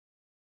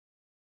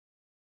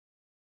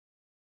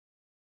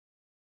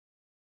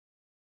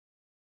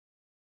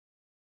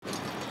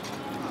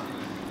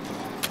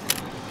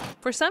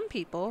For some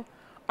people,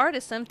 art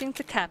is something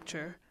to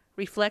capture,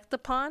 reflect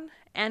upon,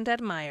 and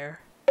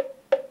admire.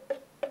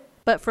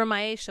 But for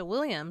Miasha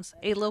Williams,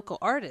 a local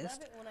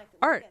artist,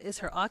 art is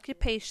her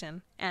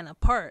occupation and a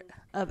part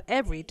of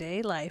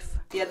everyday life.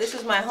 Yeah, this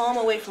is my home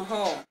away from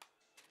home.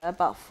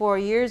 About 4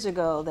 years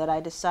ago that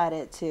I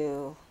decided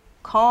to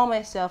call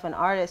myself an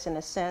artist in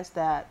the sense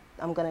that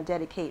I'm going to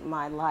dedicate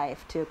my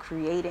life to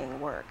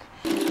creating work.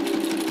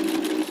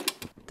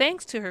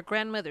 Thanks to her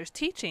grandmother's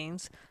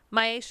teachings,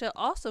 Miasha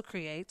also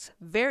creates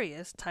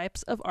various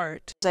types of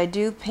art. I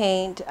do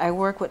paint. I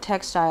work with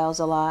textiles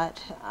a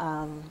lot.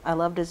 I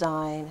love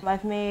design.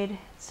 I've made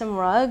some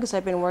rugs.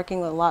 I've been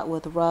working a lot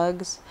with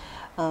rugs.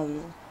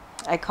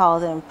 I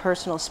call them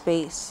personal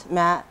space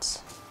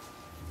mats.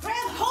 Grab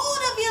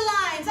hold of your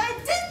lines.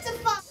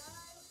 Identify.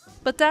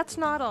 But that's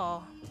not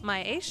all.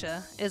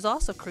 Miasha is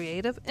also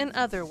creative in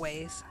other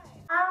ways.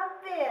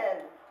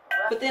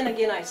 But then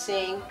again, I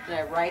sing and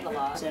I write a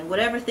lot. And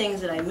whatever things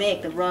that I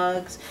make, the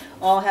rugs,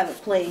 all have a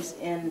place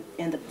in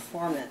the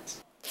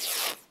performance.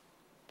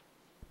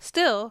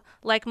 Still,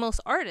 like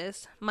most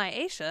artists,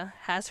 Miasha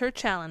has her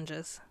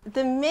challenges.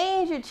 The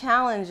major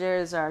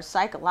challenges are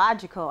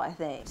psychological, I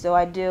think. So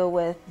I deal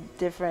with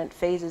different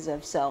phases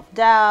of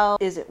self-doubt.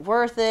 Is it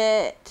worth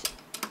it?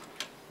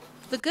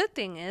 The good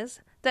thing is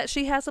that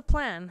she has a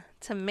plan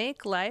to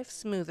make life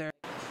smoother.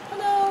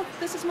 Hello,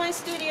 this is my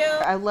studio.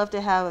 I love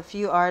to have a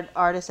few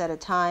artists at a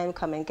time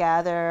come and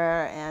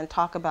gather and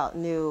talk about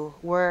new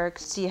work,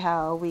 see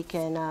how we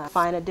can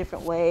find a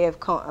different way of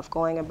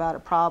going about a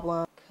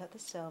problem. Cut the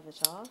selvage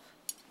off.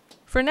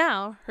 For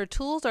now, her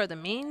tools are the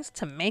means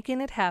to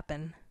making it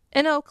happen.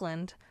 In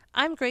Oakland,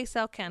 I'm Grace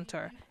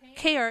Alcantor,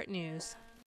 K-Art News.